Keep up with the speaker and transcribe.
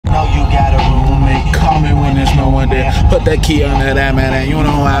Put that key under that, man. You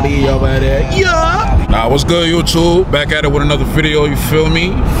know how I be over there. Yeah. Nah, what's good, YouTube? Back at it with another video. You feel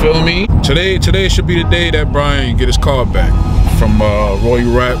me? Today should be the day that Brian get his car back from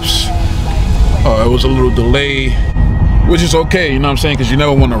Royal Raps. It was a little delay, which is okay. You know what I'm saying? Because you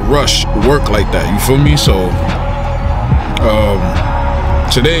never want to rush work like that. You feel me? So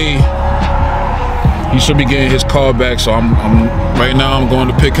today he should be getting his car back. So I'm right now I'm going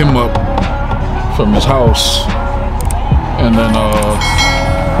to pick him up from his house. And then,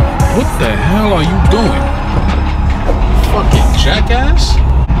 what the hell are you doing? Fucking jackass?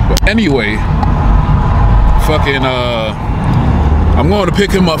 But anyway, fucking, I'm going to pick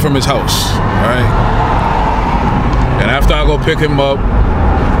him up from his house, alright? And after I go pick him up,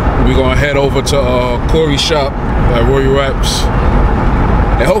 we're gonna head over to Corey's shop at Royal Raps.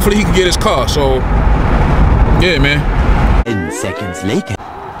 And hopefully he can get his car, so, yeah, man. 10 seconds later.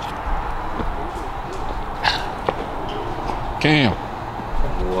 Cam.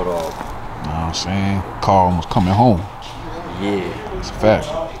 What up? You know what I'm saying? Car almost coming home. Yeah. It's a fact.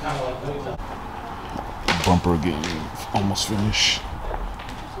 The bumper getting almost finished.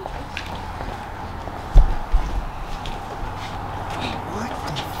 What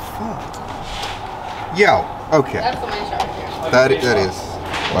the fuck? Yo, okay. That's the main shot here. That is.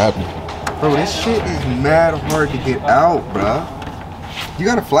 What happened? Bro, this shit is mad hard to get out, bruh. You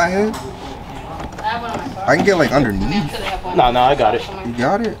got a flathead? I can get like underneath. No, I got it. You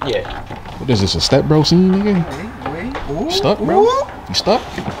got it? Yeah. What is this, a step bro scene, nigga? Wait. Ooh, Stuck, bro? ooh. You stuck?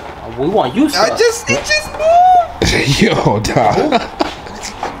 We want you stuck. It just moved. Yo, dog.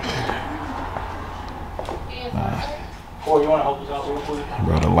 Or you want to help us out real quick?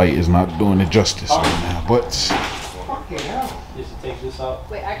 Bro, the light is not doing it justice right now, but Fucking hell. Just to take this out.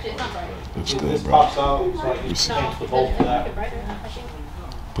 Wait, actually, it's not bright. it's This good, bro. pops out, so I can change the bulb for that.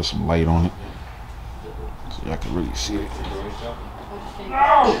 Put some light on it so y'all can really see it.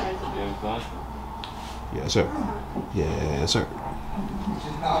 Yes, sir. Yes, sir.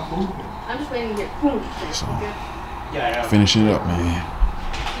 I'm just waiting to get boom. So, Yeah. finishing it up, man.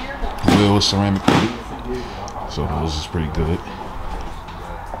 Wheel was ceramic coated, so this is pretty good.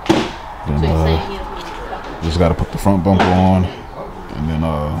 Then just gotta put the front bumper on, and then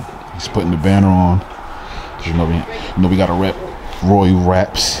he's putting the banner on. 'Cause you know we gotta rep Royal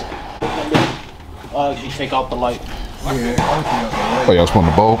Raps. You take out the light. Yeah, okay. Oh, y'all was putting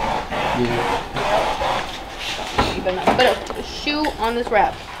the bulb? Yeah. You better not put a shoe on this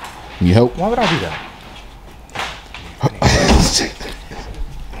wrap. Need help? Why would I do that?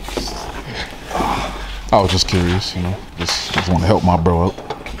 I was just curious, you know. Just want to help my bro out.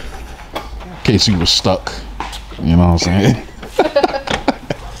 In case he was stuck. You know what I'm saying?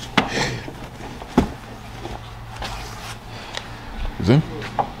 Is in?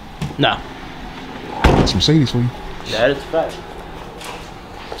 No. That's Mercedes for you. That is fact.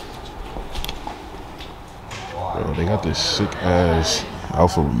 Bro, they got this sick ass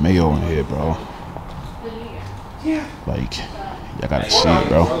Alfa Romeo in here, bro. Yeah. Like, y'all gotta see it,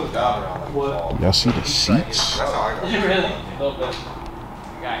 bro. Y'all see the seats? Really?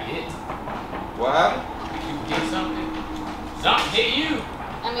 What happened? Something hit you.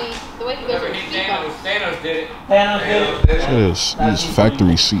 I mean, the way you go through the seat bumps. Thanos did it. Thanos did it. Yes, these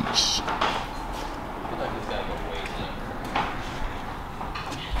factory seats.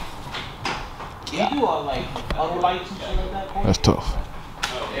 You do all like other lights and shit like that? That's tough.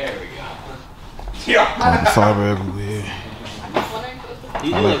 Oh, there we go. Carbon fiber everywhere.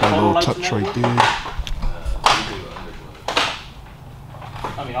 You I do like that photo little lights touch and that? right there.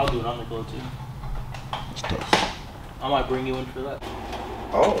 I mean, I'll do an underglow too. That's tough. I might bring you in for that.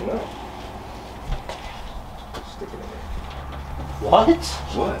 Oh no. Stick it in there. What?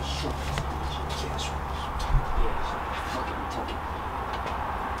 What?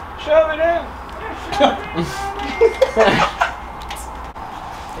 Shove it in.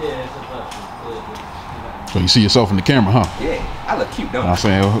 So you see yourself in the camera, huh? Yeah, I look cute, don't You know what I'm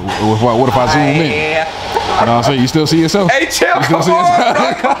saying? What if I zoom in? Yeah. You know what I'm saying? You still see yourself? Hey, chill. You still Come see on, yourself?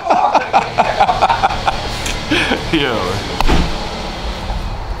 bro. Come on. Yeah.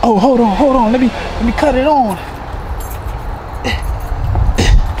 Oh, hold on. Let me cut it on.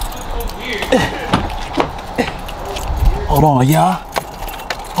 Hold on,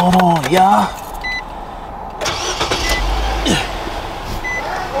 y'all.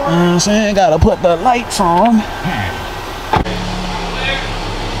 You know what I'm saying? Gotta put the lights on.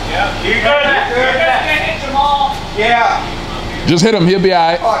 Yeah, you good? You're good. Hit Jamal. Yeah. Just hit him, he'll be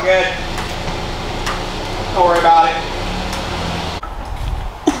alright. All good. Don't worry about it.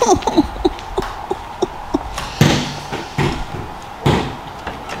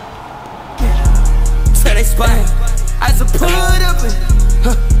 Till they spot. I just pull up and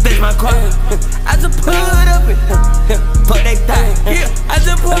fix my car. I just pull up and put that thing. I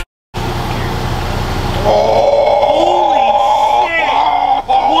just pull.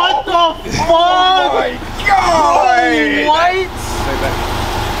 What the fuck? Oh my God! What?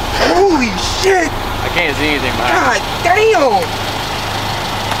 Holy shit! I can't see anything behind. God damn!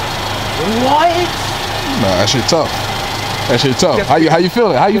 What? Nah, that shit tough. That shit tough. How you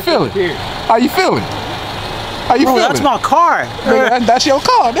feeling? How you feeling? How you feeling? How you Bro, feeling? that's my car. Nigga, that's your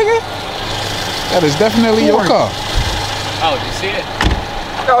car, nigga. That is definitely your car. Oh, did you see it?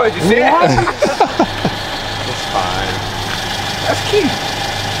 Oh, did you see it? It's fine. That's cute.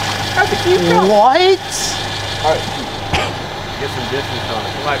 That's a cute car. What? Get some distance on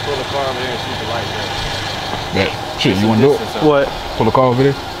it. Somebody pull the car over there and shoot the light there. Bet. Shit, you wanna do it? What? Pull the car over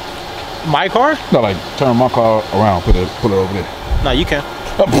there? My car? No, like turn my car around, pull it over there. No, you can.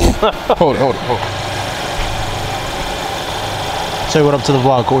 Hold it. Say what up to the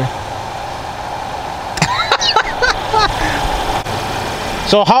vlog, Corey.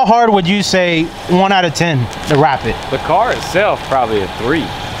 So how hard would you say 1 out of 10 to wrap it? The car itself probably a 3.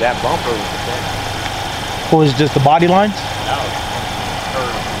 That bumper was the thing. Or was it just the body lines?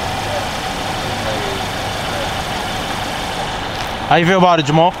 How you feel about it,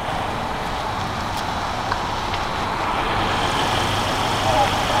 Jamal?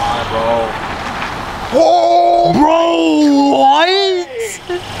 Whoa! Bro, what?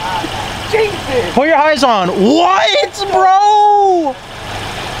 Jesus! Put your eyes on. What, bro?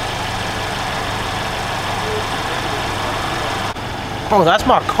 Bro, that's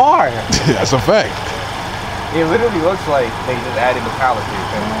my car. That's a fact. It literally looks like they just added metallic to your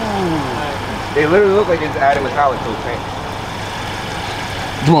paint. They literally look like they just added metallic to the paint.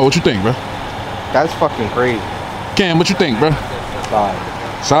 Jamal, what you think, bro? That's fucking crazy. Cam, what you think, bro? Solid.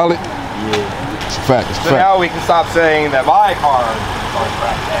 Solid? Yeah. It's a fact. It's a So fact. now we can stop saying that my car is going to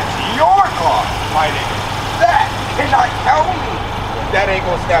That's your car, my nigga. That cannot tell me that ain't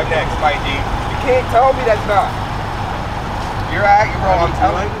gonna stab next, my G. You can't tell me that's not. You're acting, bro. I'm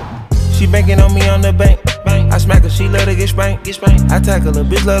telling you. She banking on me on the bank. I smack her, she let her get spanked. I tackle her,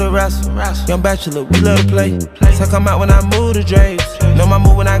 bitch let her wrestle. Young bachelor, we love to play. So come out when I move the drapes. Know my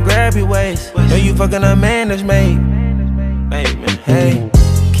move when I grab your waist. Know you fucking a man that's made. Hey,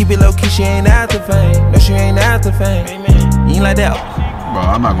 keep it low key, she ain't after fame. No, she ain't after fame. You ain't like that. Bro,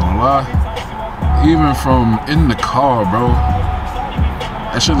 I'm not gonna lie. Even from in the car, bro,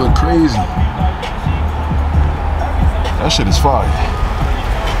 that shit look crazy. That shit is fire.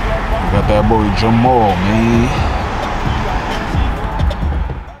 Got that boy Jamal, man.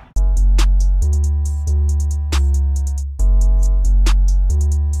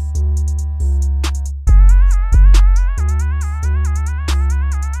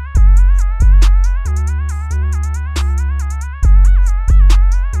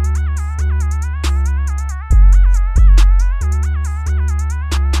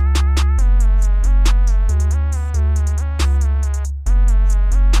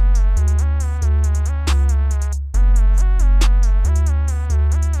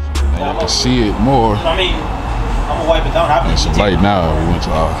 See it more. I mean, I'm gonna wipe it down. It's light now. We went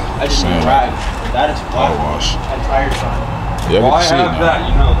to I just need to drive. That is car wash. And tires on. Yeah, we can see it now.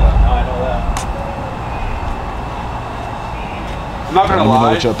 You know that. No, I know that. I'm not gonna Let me know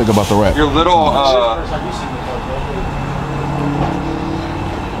lie. what y'all think about the rap. Your little, oh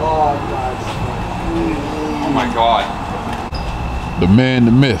my God. The man,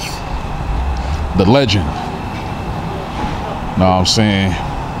 the myth, the legend. Know what I'm saying?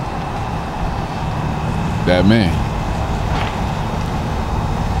 That man.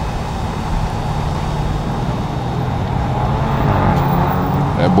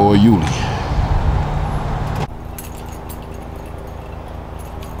 That boy Yuli.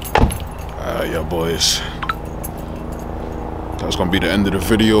 Alright, y'all boys. That's gonna be the end of the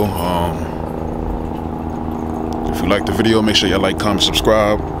video. If you like the video, make sure y'all like, comment,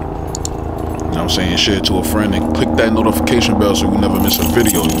 subscribe. You know what I'm saying? Share it to a friend and click that notification bell so you never miss a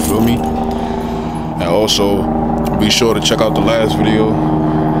video. You feel me? And also, be sure to check out the last video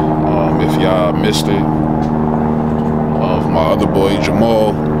if y'all missed it, of my other boy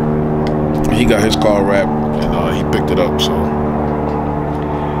Jamal. He got his car wrapped and he picked it up. So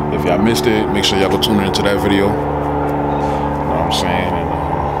if y'all missed it, make sure y'all go tune into that video. You know what I'm saying?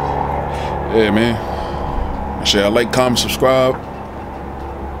 And, yeah, man. Make sure y'all like, comment, subscribe.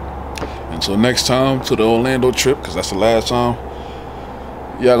 Until next time, to the Orlando trip, because that's the last time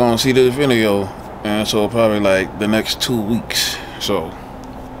y'all gonna see this video. And so probably like the next 2 weeks. So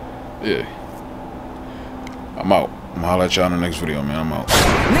yeah, I'm out. I'm gonna holler at y'all in the next video, man. I'm out.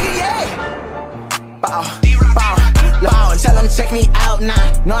 Nigga, yeah. Bow, bow. Ball, tell them check me out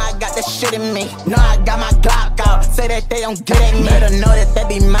now. Know I got that shit in me. Know I got my Glock out. Say that they don't get at me. Better know that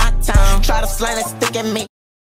be my town. Try to slant and stick at me.